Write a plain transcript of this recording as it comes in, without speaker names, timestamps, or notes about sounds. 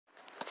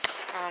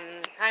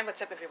Hi,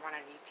 what's up everyone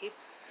on YouTube?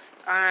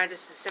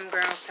 This is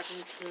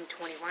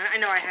SimGirl1721. I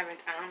know I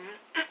haven't,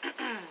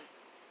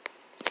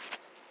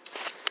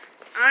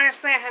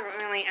 honestly, I haven't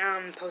really,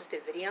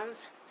 posted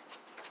videos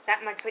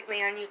that much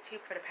lately on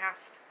YouTube for the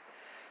past,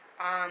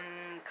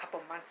 couple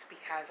months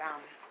because,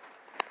 I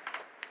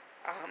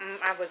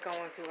was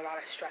going through a lot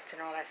of stress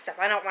and all that stuff.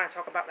 I don't want to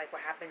talk about, like,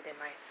 what happened in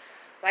my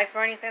life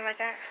or anything like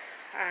that,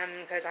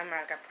 because I'm,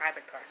 like, a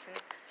private person.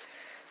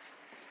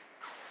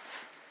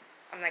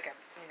 I'm like a,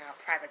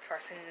 private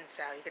person,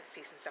 so you get to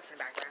see some stuff in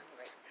the background,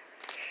 but,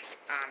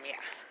 yeah.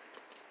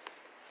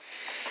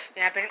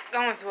 Yeah, I've been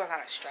going through a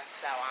lot of stress,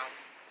 so,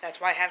 that's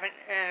why I haven't,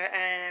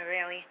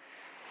 really,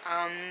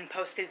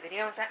 posted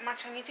videos that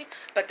much on YouTube,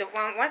 but the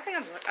one thing,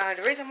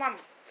 the reason why,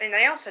 and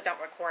I also don't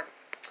record,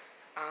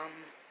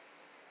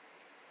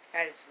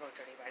 that is a little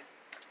dirty, but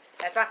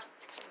that's not,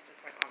 what's the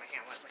point, my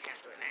hand's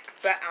doing that,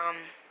 but,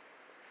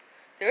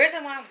 the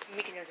reason why I'm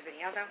making this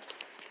video, though,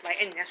 like,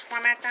 in this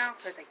format, though,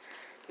 because, like,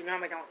 you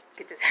normally don't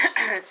get to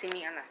see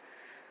me on the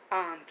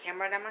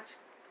camera that much.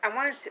 I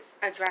wanted to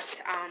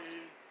address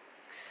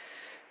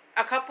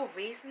a couple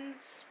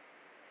reasons.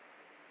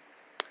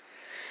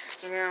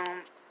 You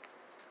know,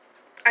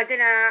 I did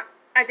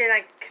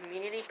like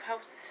community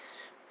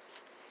posts.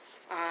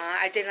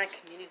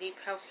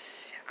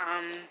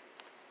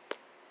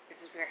 This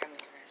is weird having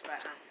to do this,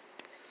 but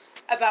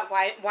about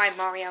why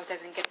Mario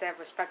doesn't get the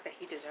respect that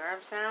he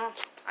deserves now.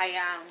 I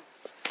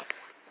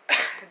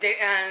did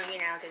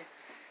did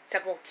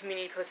several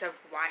community posts of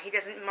why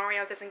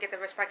Mario doesn't get the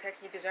respect that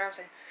he deserves,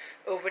 and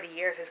over the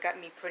years has got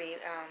me pretty,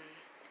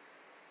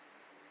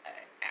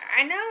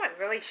 I know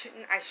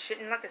I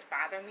shouldn't let this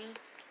bother me,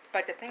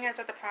 but the thing is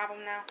with the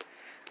problem now,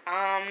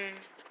 I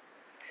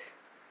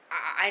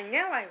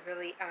know I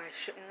really,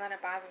 shouldn't let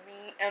it bother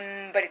me,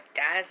 but it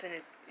does,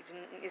 and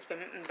it's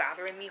been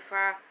bothering me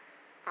for,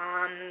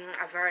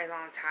 a very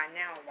long time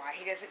now, why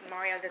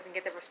Mario doesn't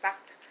get the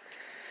respect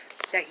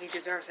that he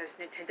deserves as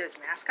Nintendo's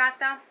mascot,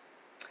 though.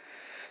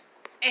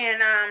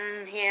 And,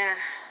 yeah,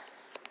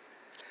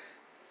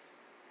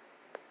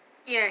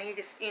 he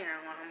just,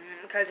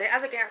 because the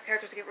other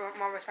characters get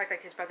more respect,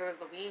 like his brother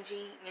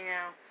Luigi,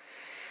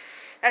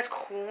 that's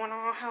cool and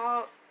all,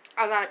 how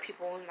a lot of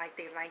people, like,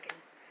 they like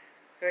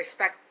and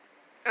respect,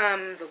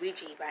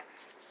 Luigi, but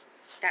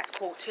that's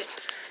cool, too.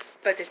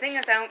 But the thing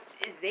is,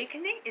 if they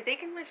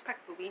can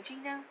respect Luigi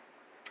now,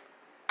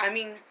 I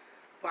mean,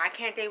 why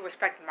can't they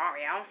respect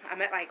Mario? I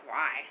meant, like,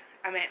 why?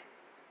 I meant,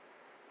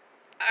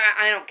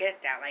 I don't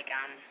get that, like,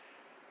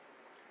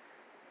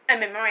 I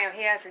mean, Mario,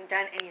 he hasn't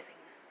done anything,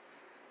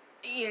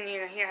 he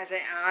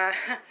hasn't,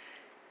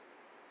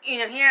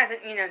 he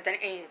hasn't, done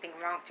anything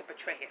wrong to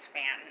betray his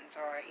fans,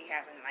 or he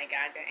hasn't, like,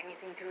 done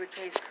anything to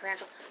betray his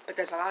fans, but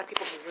there's a lot of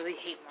people who really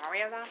hate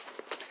Mario, though.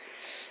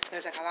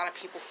 There's, like, a lot of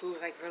people who,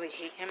 like, really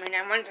hate him, and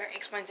I wanted to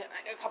explain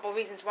like, a couple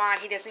reasons why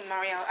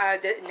Mario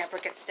never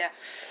gets the,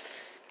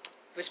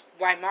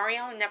 why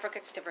Mario never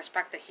gets the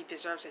respect that he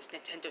deserves as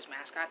Nintendo's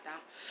mascot,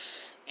 though.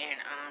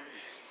 And,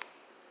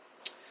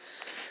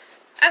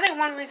 I think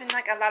one reason,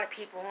 like, a lot of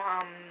people,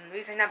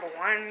 reason number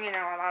one,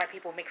 a lot of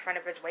people make fun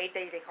of his weight.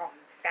 They call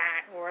him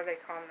fat, or they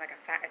call him, like, a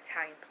fat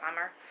Italian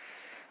plumber.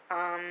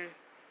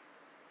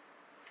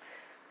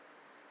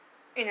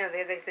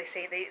 They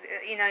say, he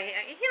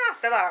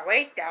lost a lot of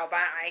weight, though,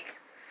 but, like,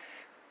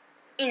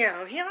 he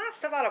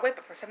lost a lot of weight,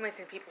 but for some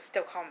reason people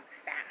still call him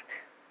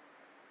fat.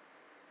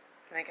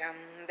 Like,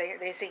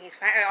 they say he's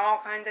fat, all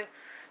kinds of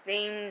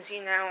names,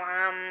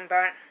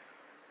 but,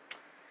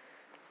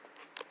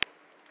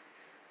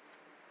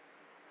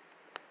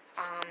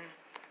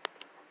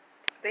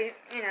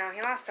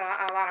 he lost a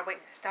lot of weight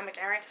in the stomach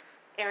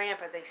area,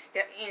 but they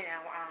still, and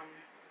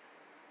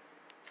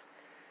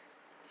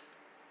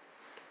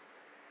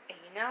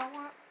you know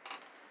what?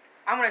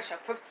 I'm going to show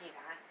proof to you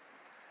guys.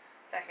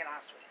 Back in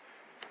last week,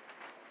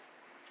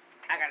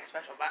 I got a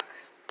special buck.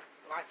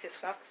 Watch this,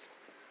 folks.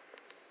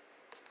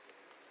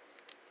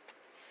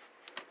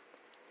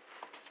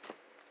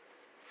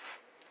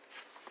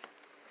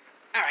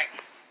 Alright.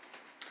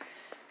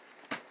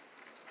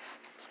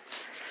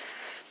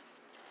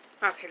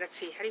 Okay, let's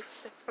see. How do you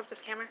flip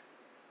this camera?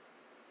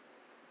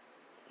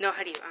 No,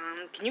 how do you,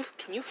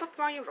 can you flip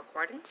while you're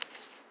recording?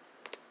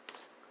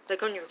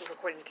 Like, when you're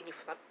recording, can you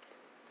flip?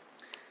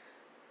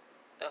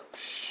 Oh,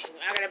 shoot.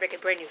 I gotta make a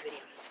brand new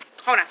video.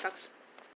 Hold on, folks.